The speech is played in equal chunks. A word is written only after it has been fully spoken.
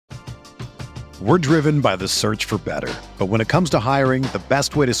We're driven by the search for better. But when it comes to hiring, the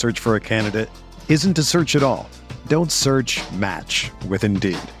best way to search for a candidate isn't to search at all. Don't search, match with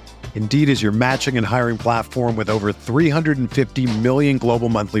Indeed. Indeed is your matching and hiring platform with over 350 million global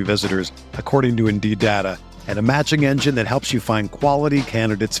monthly visitors, according to Indeed data, and a matching engine that helps you find quality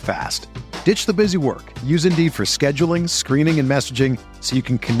candidates fast. Ditch the busy work. Use Indeed for scheduling, screening, and messaging so you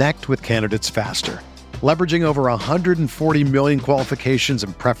can connect with candidates faster. Leveraging over 140 million qualifications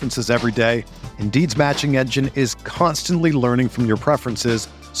and preferences every day, Indeed's matching engine is constantly learning from your preferences,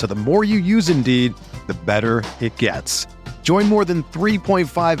 so the more you use Indeed, the better it gets. Join more than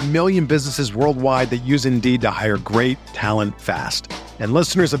 3.5 million businesses worldwide that use Indeed to hire great talent fast. And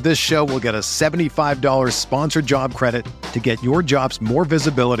listeners of this show will get a $75 sponsored job credit to get your jobs more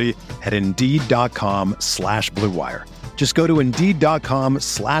visibility at Indeed.com/Blue Wire. Just go to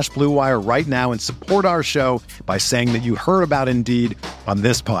Indeed.com/Blue Wire right now and support our show by saying that you heard about Indeed on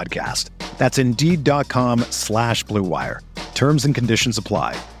this podcast. That's Indeed.com/Blue Wire. Terms and conditions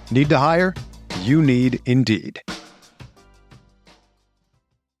apply. Need to hire? You need Indeed.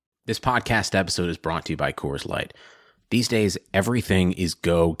 This podcast episode is brought to you by Coors Light. These days, everything is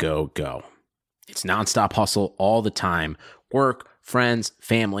go, go, go. It's nonstop hustle all the time. Work, friends,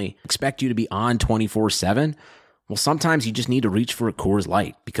 family expect you to be on 24/7. Well, sometimes you just need to reach for a Coors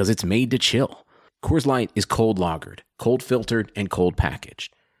Light because it's made to chill. Coors Light is cold lagered, cold filtered, and cold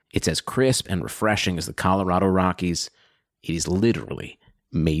packaged. It's as crisp and refreshing as the Colorado Rockies. It is literally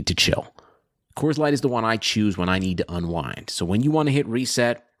made to chill. Coors Light is the one I choose when I need to unwind. So when you want to hit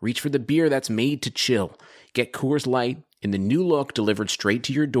reset, reach for the beer that's made to chill. Get Coors Light in the new look delivered straight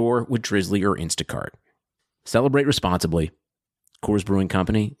to your door with Drizzly or Instacart. Celebrate responsibly. Coors Brewing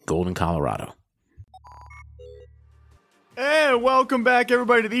Company, Golden, Colorado. And welcome back,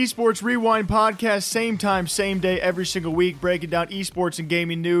 everybody, to the Esports Rewind podcast. Same time, same day, every single week, breaking down esports and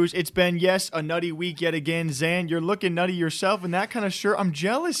gaming news. It's been, yes, a nutty week yet again. Zan, you're looking nutty yourself in that kind of shirt. I'm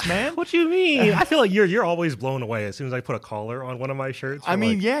jealous, man. What you mean? I feel like you're always blown away as soon as I put a collar on one of my shirts. I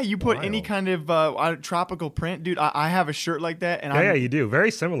mean, like, yeah, you put wild. any kind of tropical print. Dude, I have a shirt like that. And Yeah, you do.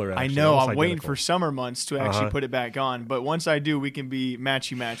 Very similar, actually. I know. Almost I'm waiting identical. for summer months to actually put it back on. But once I do, we can be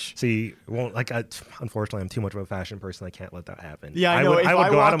matchy-match. See, unfortunately, I'm too much of a fashion person. I can't let that happen. Yeah, I know. If I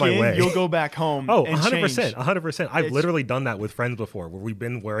would go walk out of my way. you'll go back home. Oh, and 100%. change. 100%. I've literally done that with friends before where we've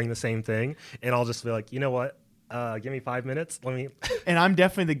been wearing the same thing, and I'll just be like, you know what? Give me 5 minutes. Let me. And I'm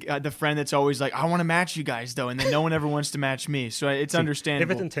definitely the friend that's always like, I want to match you guys, though. And then no one ever wants to match me. So it's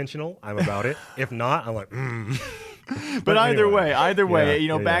understandable. If it's intentional, I'm about it. If not, I'm like, But either anyway. way,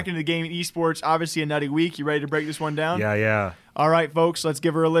 back Yeah. into the game esports, obviously a nutty week. You ready to break this one down? Yeah. All right, folks, let's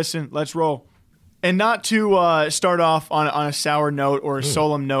give her a listen. Let's roll. And not to start off on a sour note or a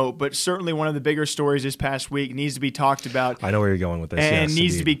solemn note, but certainly one of the bigger stories this past week needs to be talked about. I know where you're going with this. And yes,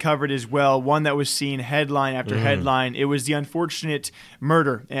 needs to indeed. be covered as well. One that was seen headline after headline. It was the unfortunate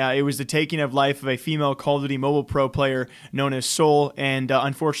murder. It was the taking of life of a female Call of Duty mobile pro player known as Soul. And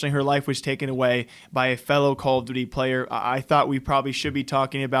unfortunately, her life was taken away by a fellow Call of Duty player. I thought we probably should be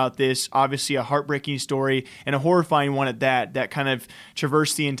talking about this. Obviously, a heartbreaking story and a horrifying one at that kind of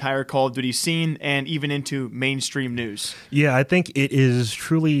traversed the entire Call of Duty scene and even into mainstream news. Yeah, I think it is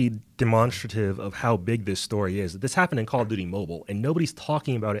truly demonstrative of how big this story is. This happened in Call of Duty Mobile, and nobody's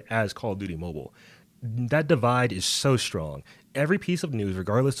talking about it as Call of Duty Mobile. That divide is so strong. Every piece of news,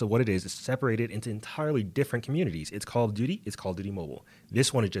 regardless of what it is separated into entirely different communities. It's Call of Duty, it's Call of Duty Mobile.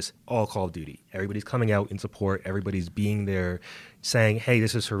 This one is just all Call of Duty. Everybody's coming out in support. Everybody's being there saying, hey,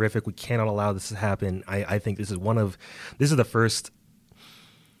 this is horrific. We cannot allow this to happen. I think this is the first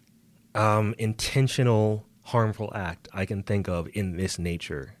intentional harmful act I can think of in this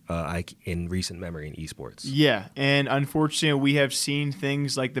nature in recent memory in esports. Yeah, and unfortunately we have seen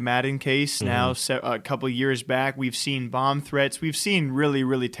things like the Madden case now a couple of years back. We've seen bomb threats. We've seen really,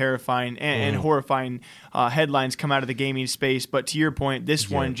 really terrifying and horrifying headlines come out of the gaming space. But to your point, this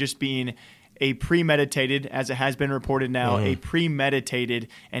one just being a premeditated, as it has been reported now, a premeditated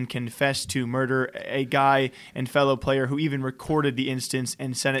and confessed to murder a guy and fellow player who even recorded the instance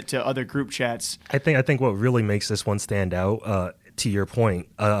and sent it to other group chats. I think what really makes this one stand out, to your point,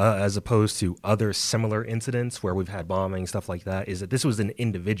 as opposed to other similar incidents where we've had bombing, stuff like that, is that this was an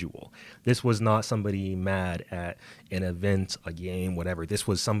individual. This was not somebody mad at an event, a game, whatever. This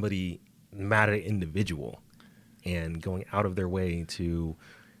was somebody mad at an individual and going out of their way to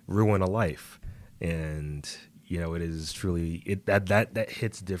ruin a life. And It is truly that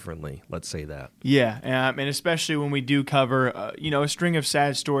hits differently. Let's say that. Yeah, and especially when we do cover, a string of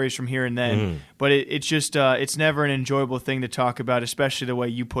sad stories from here and then. But it's just it's never an enjoyable thing to talk about, especially the way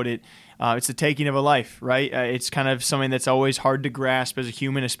you put it. It's the taking of a life, right? It's kind of something that's always hard to grasp as a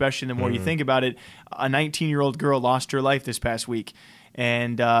human, especially the more you think about it. A 19-year-old girl lost her life this past week.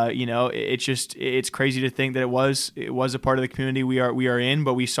 And it's crazy to think that it was a part of the community we are in,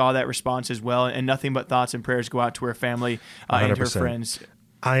 but we saw that response as well, and nothing but thoughts and prayers go out to her family and her friends.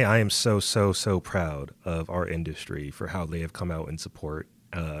 I am so proud of our industry for how they have come out in support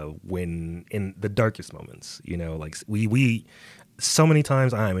when in the darkest moments. We so many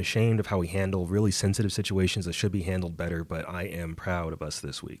times I am ashamed of how we handle really sensitive situations that should be handled better, but I am proud of us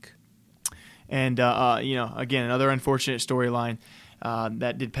this week. And again, another unfortunate storyline.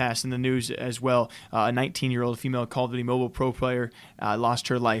 That did pass in the news as well. A 19-year-old female Call of Duty Mobile pro player lost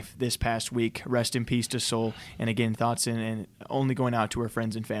her life this past week. Rest in peace to Soul. And again, thoughts and only going out to her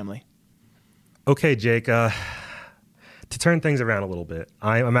friends and family. Okay, Jake. To turn things around a little bit,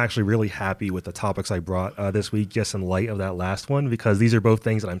 I'm actually really happy with the topics I brought this week, just in light of that last one, because these are both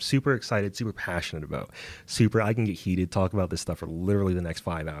things that I'm super excited, super passionate about. I can get heated, talk about this stuff for literally the next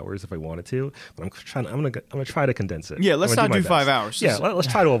 5 hours if I wanted to, but I'm gonna try to condense it. Yeah, let's not do 5 hours. Yeah,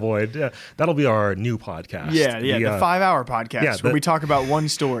 let's try to avoid. That'll be our new podcast. Yeah, the 5-hour podcast where we talk about one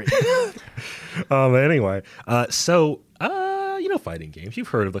story. Anyway, fighting games. You've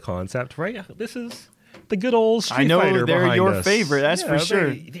heard of the concept, right? This is the good old Street Fighter behind us. I know they're your favorite, that's for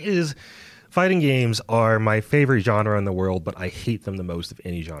sure. Fighting games are my favorite genre in the world, but I hate them the most of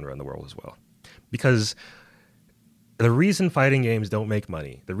any genre in the world as well. Because the reason fighting games don't make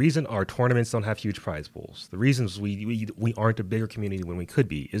money, the reason our tournaments don't have huge prize pools, the reasons we aren't a bigger community when we could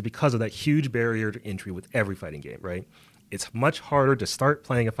be, is because of that huge barrier to entry with every fighting game, right? It's much harder to start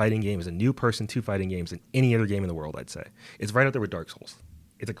playing a fighting game as a new person to fighting games than any other game in the world, I'd say. It's right up there with Dark Souls.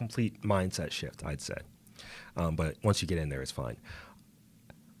 It's a complete mindset shift, I'd say. But once you get in there, it's fine.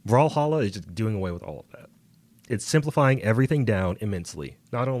 Brawlhalla is just doing away with all of that. It's simplifying everything down immensely.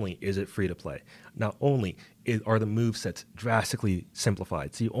 Not only is it free to play, not only are the movesets drastically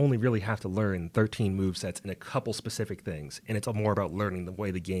simplified, so you only really have to learn 13 movesets and a couple specific things, and it's more about learning the way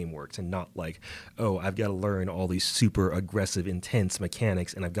the game works and not like, oh, I've got to learn all these super aggressive, intense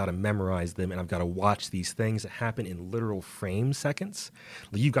mechanics, and I've got to memorize them, and I've got to watch these things that happen in literal frame seconds.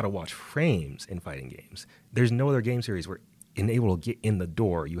 You've got to watch frames in fighting games. There's no other game series where, in able to get in the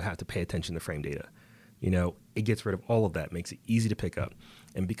door, you have to pay attention to frame data. It gets rid of all of that, makes it easy to pick up.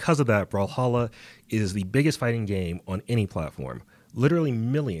 And because of that, Brawlhalla is the biggest fighting game on any platform. Literally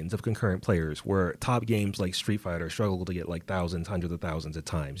millions of concurrent players, where top games like Street Fighter struggle to get like thousands, hundreds of thousands at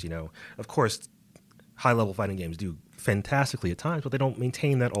times. Of course, high-level fighting games do fantastically at times, but they don't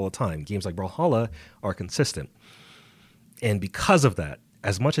maintain that all the time. Games like Brawlhalla are consistent. And because of that,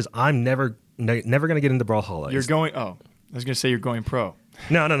 as much as I'm never going to get into Brawlhalla. I was going to say you're going pro.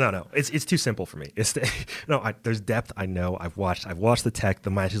 No. It's too simple for me. There's depth. I know. I've watched the tech. The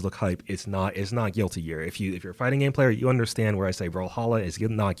matches look hype. It's not Guilty Gear. If you're a fighting game player, you understand where I say Brawlhalla is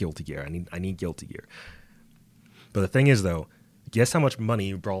not Guilty Gear. I need Guilty Gear. But the thing is, though, guess how much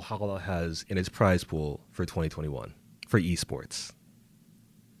money Brawlhalla has in its prize pool for 2021 for esports?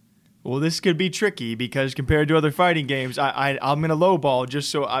 Well, this could be tricky because compared to other fighting games, I'm going to lowball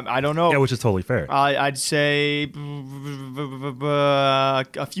just so I don't know. Yeah, which is totally fair. I'd say a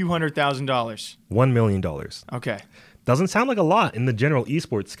few $100,000. $1 million. Okay. Doesn't sound like a lot in the general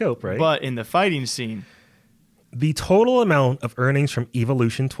esports scope, right? But in the fighting scene. The total amount of earnings from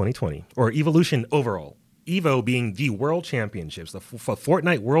Evolution 2020, or Evolution overall, EVO being the World Championships, the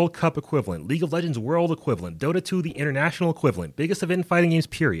Fortnite World Cup equivalent, League of Legends World equivalent, Dota 2 the international equivalent, biggest event in fighting games,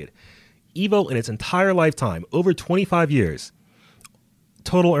 period. EVO in its entire lifetime, over 25 years,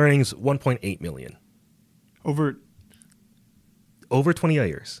 total earnings $1.8 million. Over 20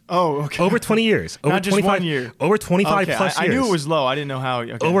 years. Oh, okay. Over 20 years. Over Not just 25, 1 year. Over 25 plus years. I knew it was low. I didn't know how.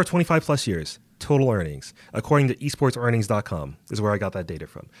 Okay. Over 25 plus years, total earnings. According to esportsearnings.com is where I got that data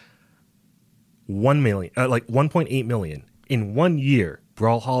from. 1.8 million in 1 year.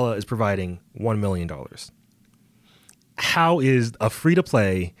 Brawlhalla is providing $1 million. How is a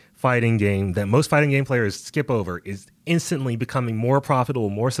free-to-play fighting game that most fighting game players skip over is instantly becoming more profitable,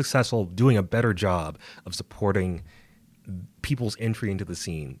 more successful, doing a better job of supporting people's entry into the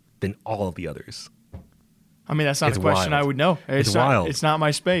scene than all of the others? I mean, that's not a question I would know. It's wild. It's not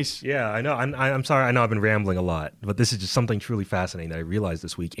my space. Yeah, I know. I'm sorry. I know I've been rambling a lot, but this is just something truly fascinating that I realized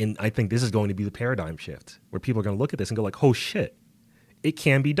this week. And I think this is going to be the paradigm shift where people are going to look at this and go like, oh, shit, it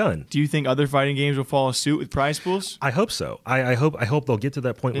can be done. Do you think other fighting games will follow suit with prize pools? I hope so. I hope they'll get to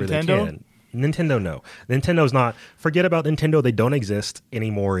that point Nintendo? where they can. Nintendo, no. Nintendo's not. Forget about Nintendo. They don't exist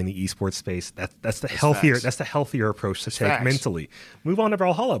anymore in the esports space. That's the healthier. Facts. That's the healthier approach to take Facts. mentally. Move on to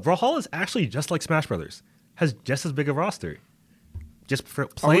Brawlhalla. Brawlhalla is actually just like Smash Brothers. Has just as big a roster. Just play.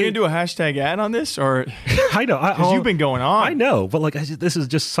 Are we gonna do a hashtag ad on this, or I know because you've been going on? I know, but like this is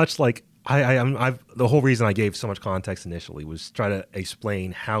just such like I've the whole reason I gave so much context initially was try to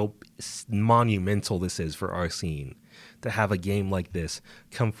explain how monumental this is for our scene to have a game like this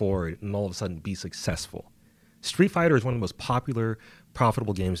come forward and all of a sudden be successful. Street Fighter is one of the most popular,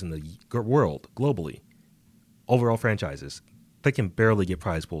 profitable games in the world globally. Overall franchises, they can barely get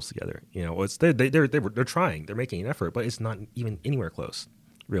prize pools together. You know, they're trying, they're making an effort, but it's not even anywhere close,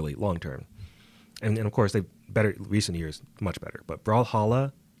 really, long term. And of course, they've better recent years, much better. But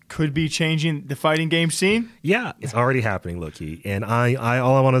Brawlhalla could be changing the fighting game scene. Yeah, it's already happening, low-key. And all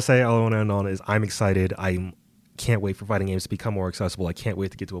I want to say, all I want to end on is I'm excited. I can't wait for fighting games to become more accessible. I can't wait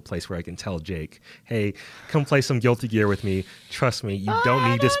to get to a place where I can tell Jake, hey, come play some Guilty Gear with me. Trust me, you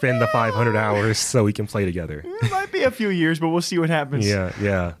don't need to spend the 500 hours so we can play together. It might be a few years, but we'll see what happens. Yeah.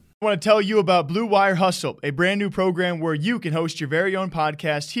 I want to tell you about Blue Wire Hustle, a brand new program where you can host your very own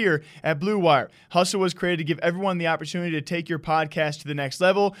podcast here at Blue Wire. Hustle was created to give everyone the opportunity to take your podcast to the next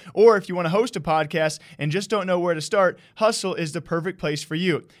level, or if you want to host a podcast and just don't know where to start, Hustle is the perfect place for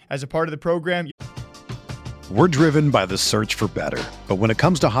you. As a part of the program, We're driven by the search for better. But when it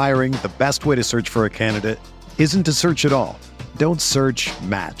comes to hiring, the best way to search for a candidate isn't to search at all. Don't search,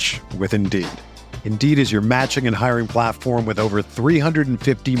 match with Indeed. Indeed is your matching and hiring platform with over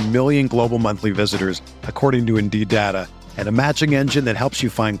 350 million global monthly visitors, according to Indeed data, and a matching engine that helps you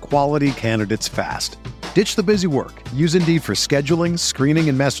find quality candidates fast. Ditch the busy work. Use Indeed for scheduling, screening,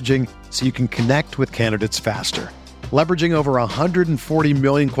 and messaging so you can connect with candidates faster. Leveraging over 140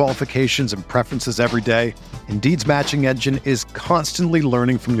 million qualifications and preferences every day, Indeed's matching engine is constantly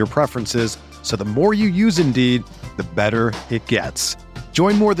learning from your preferences, so the more you use Indeed, the better it gets.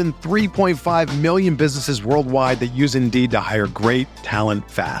 Join more than 3.5 million businesses worldwide that use Indeed to hire great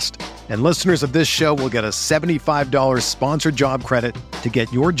talent fast. And listeners of this show will get a $75 sponsored job credit to get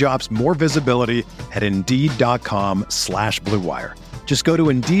your jobs more visibility at Indeed.com/Blue Wire. Just go to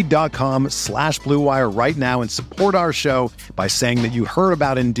Indeed.com/Blue Wire right now and support our show by saying that you heard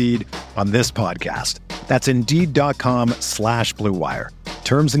about Indeed on this podcast. That's Indeed.com/Blue Wire.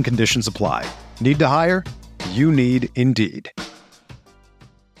 Terms and conditions apply. Need to hire? You need Indeed.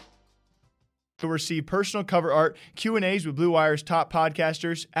 You'll receive personal cover art, Q&As with Blue Wire's top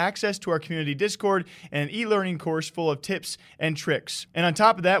podcasters, access to our community Discord, and an e-learning course full of tips and tricks. And on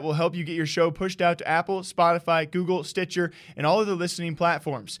top of that, we'll help you get your show pushed out to Apple, Spotify, Google, Stitcher, and all of the listening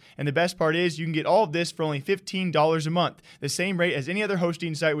platforms. And the best part is you can get all of this for only $15 a month, the same rate as any other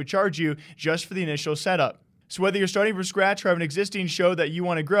hosting site would charge you just for the initial setup. So whether you're starting from scratch or have an existing show that you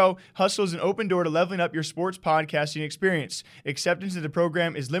want to grow, Hustle is an open door to leveling up your sports podcasting experience. Acceptance of the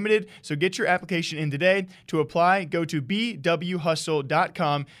program is limited, so get your application in today. To apply, go to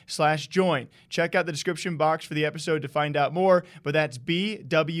bwhustle.com/join. Check out the description box for the episode to find out more, but that's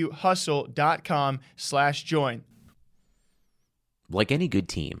bwhustle.com/join. Like any good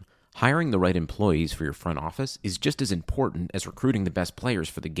team, hiring the right employees for your front office is just as important as recruiting the best players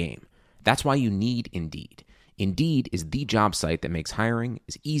for the game. That's why you need Indeed. Indeed is the job site that makes hiring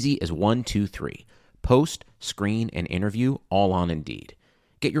as easy as 1, 2, 3. Post, screen, and interview all on Indeed.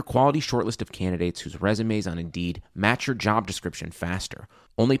 Get your quality shortlist of candidates whose resumes on Indeed match your job description faster.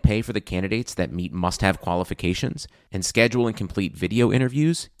 Only pay for the candidates that meet must-have qualifications, and schedule and complete video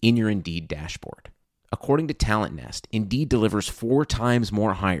interviews in your Indeed dashboard. According to Talent Nest, Indeed delivers 4 times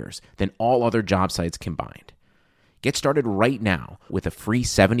more hires than all other job sites combined. Get started right now with a free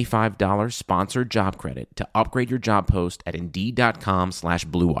 $75 sponsored job credit to upgrade your job post at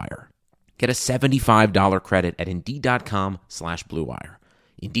Indeed.com/Blue Wire. Get a $75 credit at Indeed.com/Blue Wire.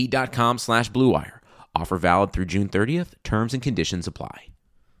 Indeed.com/Blue Wire. Offer valid through June 30th. Terms and conditions apply.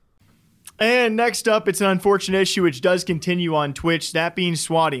 And next up, it's an unfortunate issue which does continue on Twitch, that being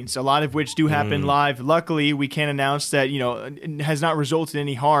Swattings, a lot of which do happen live. Luckily, we can announce that, it has not resulted in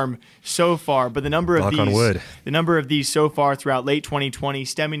any harm so far, but the number of these so far throughout late 2020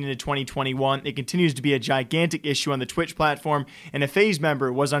 stemming into 2021, it continues to be a gigantic issue on the Twitch platform, and a FaZe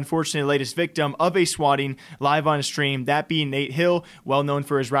member was unfortunately the latest victim of a swatting live on stream, that being Nate Hill, well known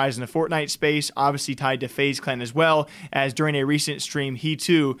for his rise in the Fortnite space, obviously tied to FaZe Clan as well, as during a recent stream, he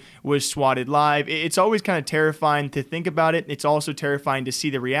too was swatted live. It's always kind of terrifying to think about it. It's also terrifying to see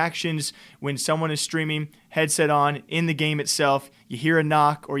the reactions when someone is streaming, headset on, in the game itself. You hear a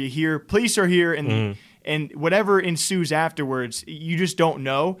knock or you hear police are here, and and whatever ensues afterwards, you just don't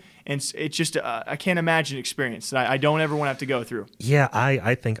know. And it's just I can't imagine experience that I don't ever want to have to go through. Yeah,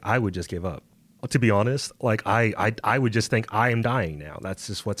 I think I would just give up. To be honest, like I would just think I am dying now. That's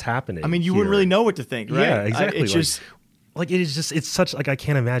just what's happening. I mean, you here. wouldn't really know what to think, right? Yeah, exactly. It's just. Like it's such like I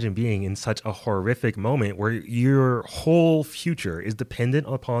can't imagine being in such a horrific moment where your whole future is dependent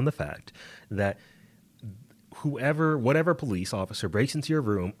upon the fact that whatever police officer breaks into your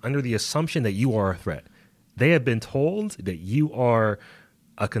room under the assumption that you are a threat, they have been told that you are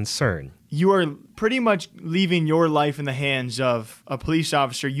a concern. You are pretty much leaving your life in the hands of a police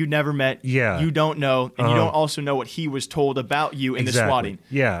officer you never met, you don't know, and you don't also know what he was told about you in the swatting.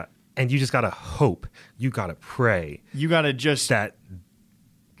 Yeah. And you just got to hope, you got to pray. You got to just... that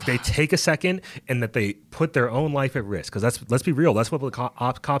they take a second and that they put their own life at risk. Because let's be real, that's what the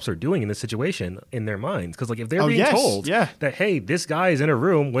cops are doing in this situation in their minds. Because like if they're being told that, hey, this guy is in a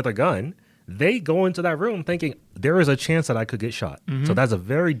room with a gun, they go into that room thinking there is a chance that I could get shot. Mm-hmm. So that's a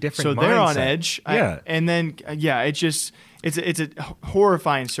very different mindset. So they're on edge. Yeah. It's a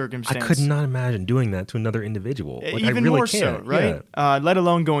horrifying circumstance. I could not imagine doing that to another individual. Like, even I really more can't. so, right? Yeah. Let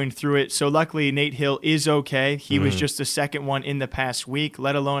alone going through it. So luckily, Nate Hill is okay. He was just the second one in the past week,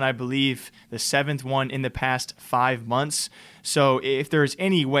 let alone, I believe, the seventh one in the past 5 months. So if there's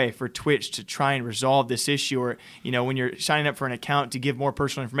any way for Twitch to try and resolve this issue, or, when you're signing up for an account to give more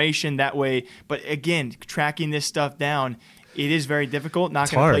personal information that way, but again, tracking this stuff down, it is very difficult.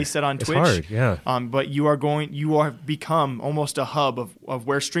 Not going to place that on Twitch. It's hard, yeah. But you have become almost a hub of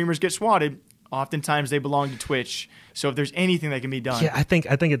where streamers get swatted. Oftentimes they belong to Twitch. So if there's anything that can be done. Yeah, I think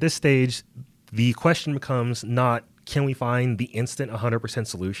at this stage, the question becomes not, can we find the instant 100%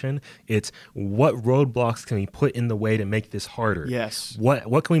 solution? It's what roadblocks can we put in the way to make this harder? Yes.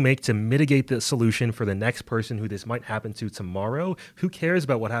 What can we make to mitigate the solution for the next person who this might happen to tomorrow? Who cares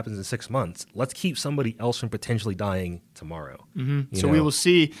about what happens in 6 months? Let's keep somebody else from potentially dying tomorrow. Mm-hmm. So we will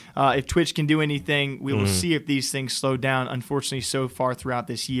see if Twitch can do anything. We will see if these things slow down. Unfortunately, so far throughout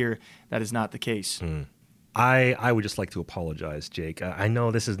this year, that is not the case. I would just like to apologize, Jake. I know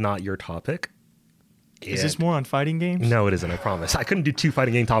this is not your topic. Is this more on fighting games? No, it isn't, I promise. I couldn't do 2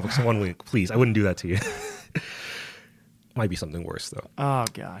 fighting game topics in 1 week. Please, I wouldn't do that to you. Might be something worse, though. Oh,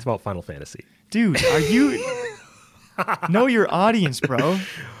 God. It's about Final Fantasy. Dude, are you... Know your audience, bro.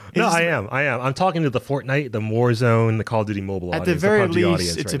 No, I am. I'm talking to the Fortnite, the Warzone, the Call of Duty Mobile audience. At the very PUBG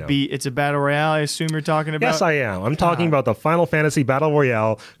least, it's a battle royale, I assume you're talking about? Yes, I am. I'm talking about the Final Fantasy Battle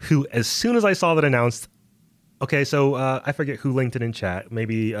Royale, who, as soon as I saw that announced... Okay, so I forget who linked it in chat.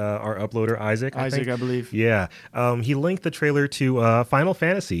 Maybe our uploader, Isaac, I believe. Yeah. He linked the trailer to Final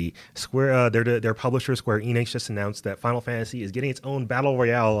Fantasy. Their publisher, Square Enix, just announced that Final Fantasy is getting its own Battle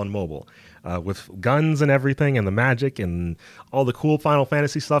Royale on mobile with guns and everything and the magic and all the cool Final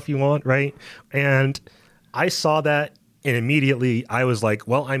Fantasy stuff you want, right? And I saw that, and immediately I was like,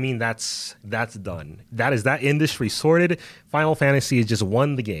 well, I mean, that's done. That industry sorted. Final Fantasy has just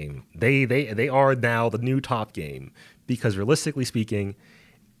won the game. They are now the new top game, because realistically speaking,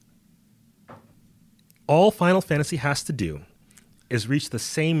 all Final Fantasy has to do is reach the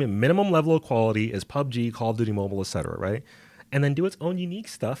same minimum level of quality as PUBG, Call of Duty Mobile, etc., right? And then do its own unique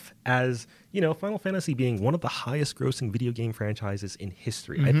stuff as, Final Fantasy being one of the highest grossing video game franchises in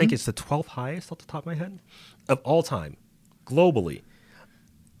history. I think it's the 12th highest off the top of my head of all time. Globally,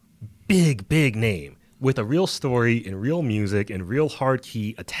 big name with a real story and real music and real hard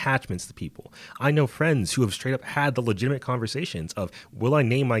key attachments to people. I know friends who have straight up had the legitimate conversations of, will I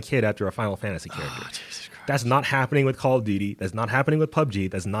name my kid after a Final Fantasy character? That's not happening with Call of Duty. That's not happening with PUBG.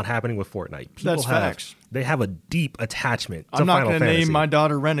 That's not happening with Fortnite. That's facts. They have a deep attachment to I'm not Final going to Fantasy. name my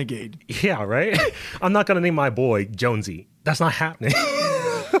daughter Renegade. Yeah, right? I'm not going to name my boy Jonesy. That's not happening.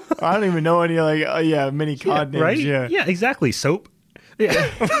 I don't even know any many COD names. Right? Yeah, exactly. Soap. Yeah.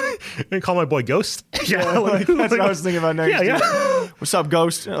 And call my boy Ghost. Yeah, that's what I was thinking about next. Yeah. What's up,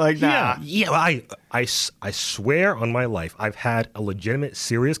 Ghost? Like, nah. Yeah. I swear on my life, I've had a legitimate,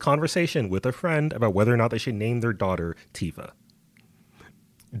 serious conversation with a friend about whether or not they should name their daughter Tifa.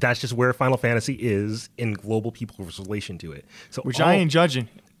 That's just where Final Fantasy is in global people's relation to it. So Which I ain't judging.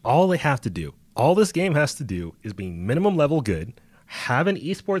 All they have to do, all this game has to do, is be minimum level good, have an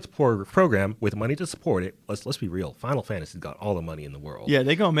esports program with money to support it. Let's be real. Final Fantasy's got all the money in the world. Yeah,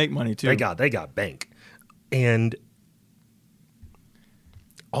 they gonna make money too. They got bank. And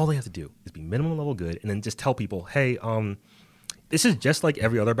all they have to do is be minimum level good, and then just tell people, hey, this is just like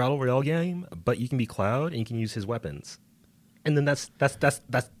every other battle royale game, but you can be Cloud and you can use his weapons. And then that's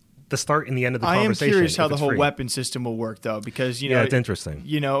the start and the end of the I conversation. am curious how the whole free. weapon system will work, though, because, you know, it's interesting.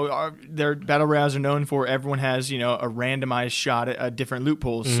 You know, their battle royales are known for everyone has, you know, a randomized shot at different loot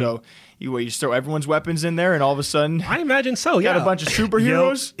pools. So you just throw everyone's weapons in there, and all of a sudden, I imagine so. got a bunch of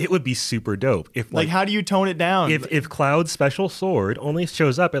superheroes. It would be super dope if Like, how do you tone it down? if Cloud's special sword only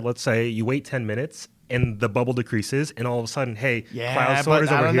shows up at, let's say, you wait 10 minutes. And the bubble decreases, and all of a sudden, hey, Cloud's sword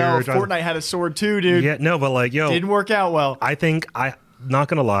is over I don't here. know. Fortnite had a sword too, dude. Yeah, no, but like, didn't work out well. I think not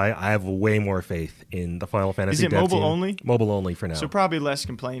gonna lie, I have way more faith in the Final Fantasy. Is it dev mobile team. only? Mobile only for now. So probably less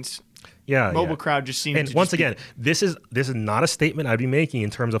complaints. Yeah, Mobile crowd just seems. And to once just again, this is not a statement I'd be making in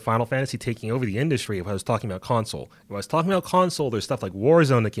terms of Final Fantasy taking over the industry. If I was talking about console, if I was talking about console, there's stuff like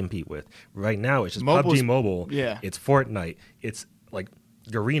Warzone to compete with. Right now, it's just PUBG Mobile. Yeah, it's Fortnite. It's like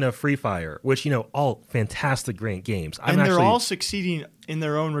Arena, Free Fire, which, you know, all fantastic, great games. They're all succeeding in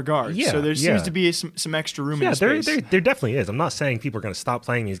their own regards. Yeah, so there seems to be some extra room in the space. There definitely is. I'm not saying people are going to stop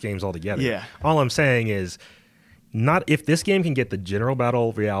playing these games altogether. Yeah. All I'm saying is, not if this game can get the general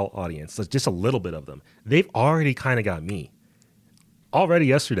battle royale audience, just a little bit of them. They've already kind of got me. Already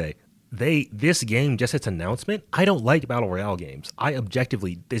yesterday, this game, just its announcement, I don't like battle royale games.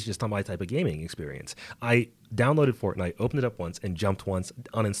 This is just not my type of gaming experience. I downloaded Fortnite, opened it up once, and jumped once,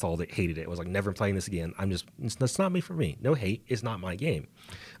 uninstalled it, hated it. I was like, never playing this again. That's not me for me. No hate, it's not my game.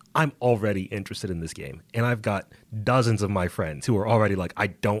 I'm already interested in this game, and I've got dozens of my friends who are already like,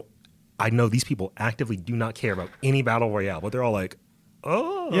 I know these people actively do not care about any battle royale, but they're all like,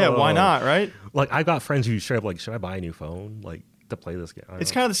 oh. Yeah, why not, right? Like, I've got friends who straight up like, should I buy a new phone? Like, to play this game.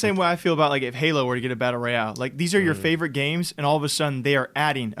 It's kind of the same way I feel about like if Halo were to get a battle royale. Like these are your favorite games, and all of a sudden they are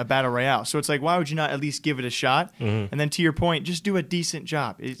adding a battle royale. So it's like, why would you not at least give it a shot? And then to your point, just do a decent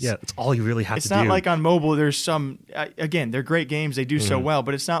job. It's all you really have to do. It's not like on mobile. There's some again, they're great games. They do so well,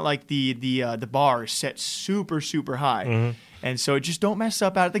 but it's not like the bar is set super super high. And so just don't mess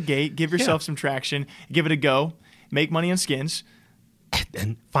up out of the gate. Give yourself some traction. Give it a go. Make money on skins.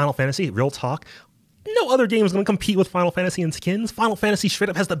 And Final Fantasy, real talk. No other game is going to compete with Final Fantasy in skins. Final Fantasy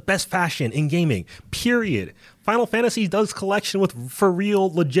straight up has the best fashion in gaming, period. Final Fantasy does collection with for real,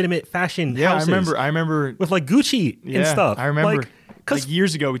 legitimate fashion houses. I remember. With like Gucci and stuff. I remember. Like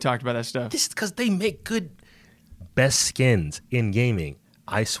years ago we talked about that stuff. This is because they make good best skins in gaming.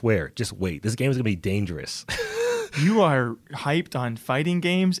 I swear, just wait. This game is going to be dangerous. You are hyped on fighting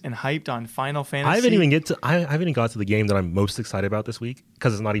games and hyped on Final Fantasy. I haven't even got to the game that I'm most excited about this week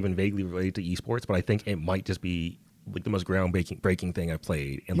because it's not even vaguely related to esports, but I think it might just be like the most groundbreaking thing I've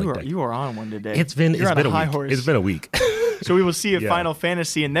played. And you are on one today. It's been a high week. Horse. It's been a week. So we will see if Final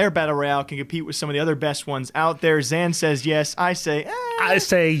Fantasy and their battle royale can compete with some of the other best ones out there. Zan says yes. I say,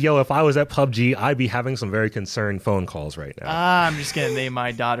 if I was at PUBG, I'd be having some very concerned phone calls right now. I'm just gonna name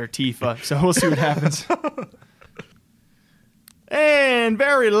my daughter Tifa. So we'll see what happens. And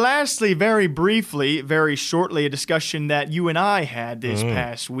very lastly, very briefly, very shortly, a discussion that you and I had this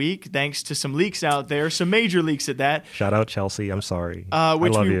past week, thanks to some leaks out there, some major leaks at that. Shout out Chelsea, I'm sorry. Which I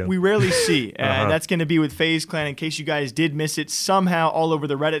love you. We rarely see. And that's going to be with FaZe Clan. In case you guys did miss it, somehow all over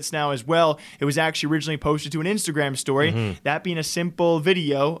the Reddits now as well. It was actually originally posted to an Instagram story. That being a simple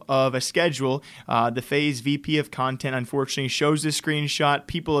video of a schedule. The FaZe VP of content, unfortunately, shows this screenshot.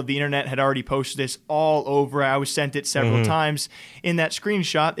 People of the internet had already posted this all over. I was sent it several times. In that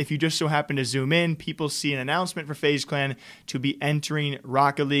screenshot, if you just so happen to zoom in, people see an announcement for FaZe Clan to be entering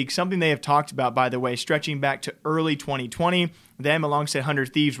Rocket League, something they have talked about, by the way, stretching back to early 2020. Them, alongside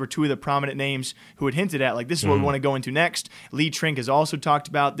 100 Thieves, were two of the prominent names who had hinted at, like, this is what we want to go into next. Lee Trink has also talked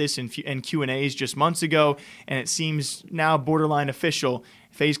about this in Q&As just months ago, and it seems now borderline official.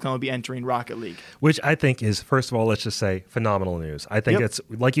 FaZe Clan will be entering Rocket League. Which I think is, first of all, let's just say, phenomenal news. I think it's,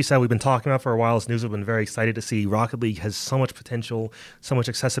 like you said, we've been talking about for a while. This news we've been very excited to see. Rocket League has so much potential, so much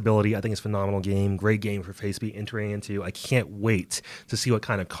accessibility. I think it's a phenomenal game, great game for FaZe to be entering into. I can't wait to see what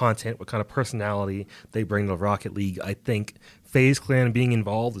kind of content, what kind of personality they bring to Rocket League. I think FaZe Clan being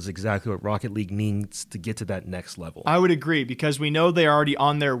involved is exactly what Rocket League needs to get to that next level. I would agree, because we know they're already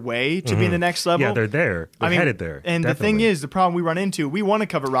on their way to being the next level. Yeah, they're there. They're headed there. And definitely. the thing is, the problem we run into, we want to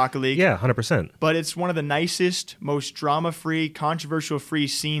cover Rocket League. Yeah, 100%. But it's one of the nicest, most drama-free, controversial-free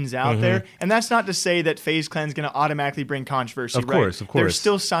scenes out there. And that's not to say that FaZe Clan is going to automatically bring controversy, Of course. They're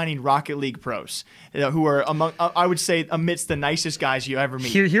still signing Rocket League pros, who are, among, I would say, amidst the nicest guys you ever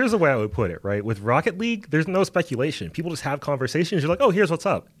meet. Here's the way I would put it, right? With Rocket League, there's no speculation. People just have conversations. You're like, oh, here's what's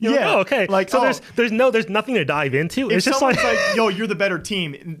up. You're like, oh, okay. Like, so there's nothing to dive into. If it's just like, yo, you're the better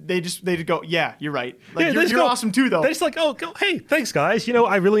team, they just go, yeah, you're right. Like, you're awesome too, though. They're just like, oh, hey, thanks, guys.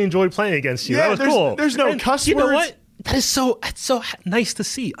 I really enjoyed playing against you. That was cool. There's no cuss you words. Know what? That's so nice to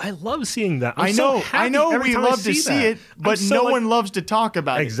see. I love seeing that. I know we love to see it, but no one loves to talk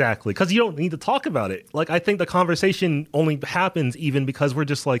about it. Exactly, because you don't need to talk about it. Like, I think the conversation only happens even because we're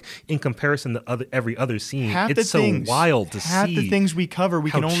just like, in comparison to every other scene, it's so wild to see. Half the things we cover,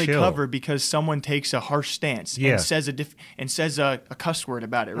 we can only cover because someone takes a harsh stance and says a cuss word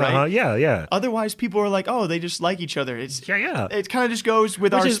about it, right? Yeah. Otherwise, people are like, oh, they just like each other. It kind of just goes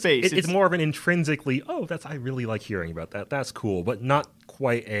with our space. It's more of an intrinsically, I really like hearing about that. That's cool, but not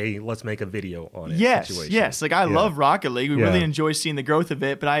quite a let's make a video on it situation. Yes. Like, I love Rocket League. We really enjoy seeing the growth of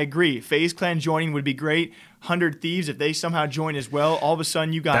it, but I agree. FaZe Clan joining would be great. 100 Thieves, if they somehow join as well, all of a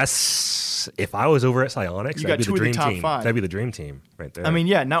sudden you got... If I was over at Psionics, that'd be the dream team. Five. That'd be the dream team right there. I mean,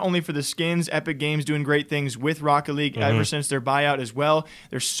 not only for the skins, Epic Games doing great things with Rocket League ever since their buyout as well.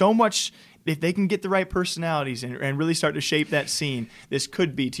 There's so much... If they can get the right personalities and really start to shape that scene, this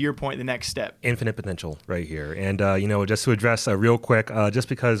could be, to your point, the next step. Infinite potential right here. And, just to address real quick, just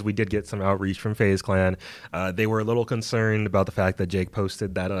because we did get some outreach from FaZe Clan, they were a little concerned about the fact that Jake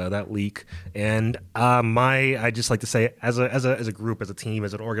posted that leak. And I just like to say, as a group, as a team,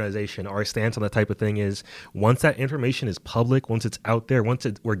 as an organization, our stance on that type of thing is, once that information is public, once it's out there,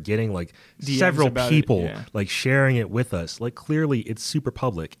 we're getting like DMs several people like sharing it with us, like clearly it's super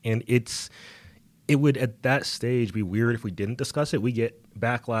public, and it would at that stage be weird if we didn't discuss it. We get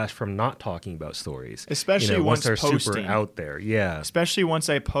backlash from not talking about stories, especially once they're posting. Super out there. Yeah, especially once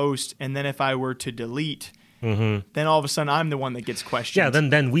I post, and then if I were to delete, then all of a sudden I'm the one that gets questioned. Yeah,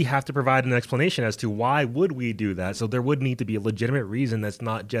 then we have to provide an explanation as to why would we do that. So there would need to be a legitimate reason that's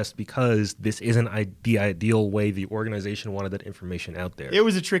not just because this isn't the ideal way the organization wanted that information out there. It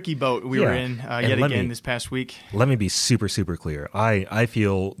was a tricky boat we were in again this past week. Let me be super, super clear. I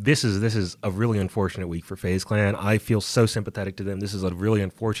feel this is a really unfortunate week for FaZe Clan. I feel so sympathetic to them. This is a really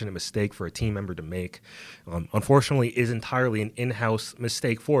unfortunate mistake for a team member to make. Unfortunately, is entirely an in-house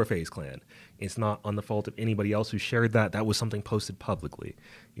mistake for FaZe Clan. It's not on the fault of anybody else who shared that. That was something posted publicly.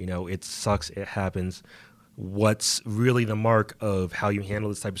 It sucks. It happens. What's really the mark of how you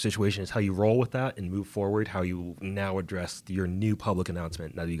handle this type of situation is how you roll with that and move forward, how you now address your new public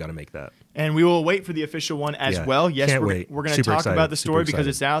announcement. Now that you got to make that. And we will wait for the official one as well. Yes, we're going to talk about the story because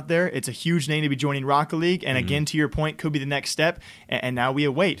it's out there. It's a huge name to be joining Rocket League. And again, to your point, could be the next step. And now we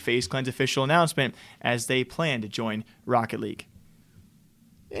await FaZe Clan's official announcement as they plan to join Rocket League.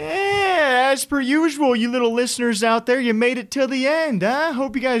 Yeah, as per usual, you little listeners out there, you made it till the end.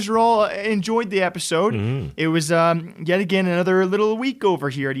 Hope you guys are all enjoyed the episode. It was yet again another little week over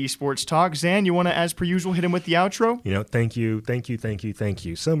here at Esports Talk. Zan, you want to, as per usual, hit him with the outro? Thank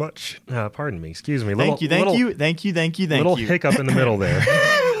you so much. Pardon me, excuse me. Thank you. Little hiccup in the middle there.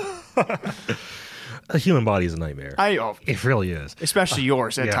 A human body is a nightmare. It really is. Especially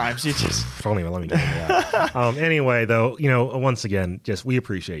yours at times. Don't even let me get into that. Anyway, though, once again, we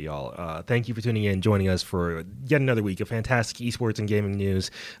appreciate y'all. Thank you for tuning in, joining us for yet another week of fantastic esports and gaming news.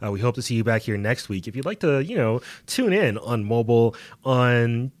 We hope to see you back here next week. If you'd like to, tune in on mobile,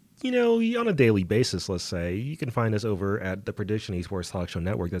 on a daily basis, let's say, you can find us over at the Prediction Esports Talk Show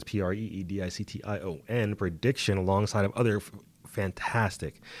Network. That's PREEDICTION, Prediction, alongside of other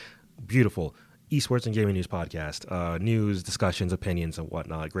fantastic, beautiful esports and gaming news podcast, news, discussions, opinions, and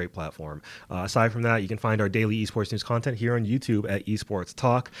whatnot. Great platform. Aside from that, you can find our daily esports news content here on YouTube at Esports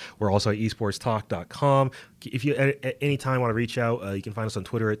Talk. We're also at esportstalk.com. If you at any time want to reach out, you can find us on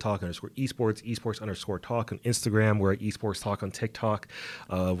Twitter at talk_esports, esports_talk on Instagram. We're at Esports Talk on TikTok.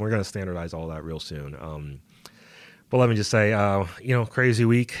 We're going to standardize all that real soon. But let me just say, crazy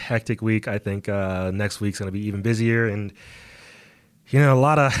week, hectic week. I think next week's going to be even busier, and a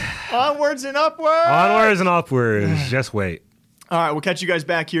lot of onwards and upwards. Just wait. All right, we'll catch you guys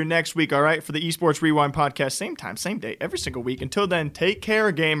back here next week, all right, for the Esports Rewind podcast. Same time, same day, every single week. Until then, take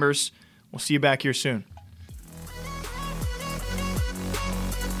care, gamers. We'll see you back here soon.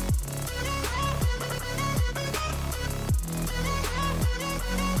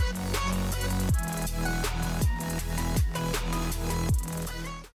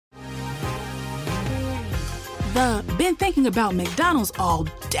 Been thinking about McDonald's all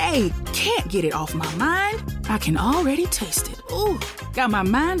day. Can't get it off my mind. I can already taste it. Ooh, got my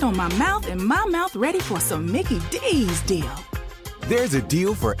mind on my mouth and my mouth ready for some Mickey D's deal. There's a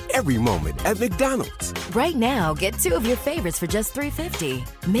deal for every moment at McDonald's. Right now, get 2 of your favorites for just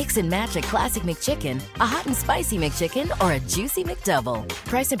 $3.50. Mix and match a classic McChicken, a hot and spicy McChicken, or a juicy McDouble.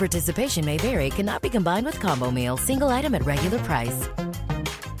 Price and participation may vary. Cannot be combined with combo meal. Single item at regular price.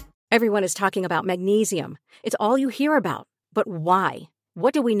 Everyone is talking about magnesium. It's all you hear about. But why?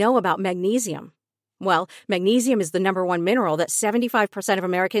 What do we know about magnesium? Well, magnesium is the #1 mineral that 75% of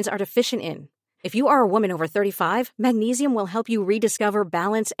Americans are deficient in. If you are a woman over 35, magnesium will help you rediscover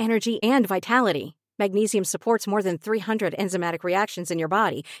balance, energy, and vitality. Magnesium supports more than 300 enzymatic reactions in your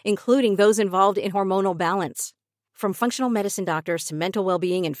body, including those involved in hormonal balance. From functional medicine doctors to mental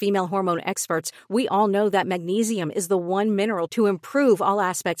well-being and female hormone experts, we all know that magnesium is the one mineral to improve all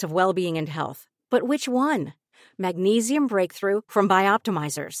aspects of well-being and health. But which one? Magnesium Breakthrough from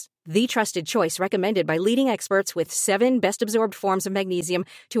Bioptimizers, the trusted choice recommended by leading experts with 7 best-absorbed forms of magnesium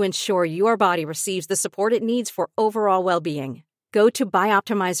to ensure your body receives the support it needs for overall well-being. Go to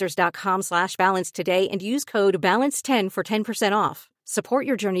bioptimizers.com/balance today and use code BALANCE10 for 10% off. Support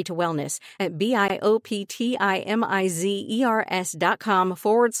your journey to wellness at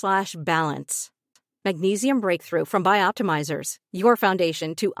bioptimizers.com/balance. Magnesium Breakthrough from Bioptimizers, your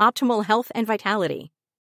foundation to optimal health and vitality.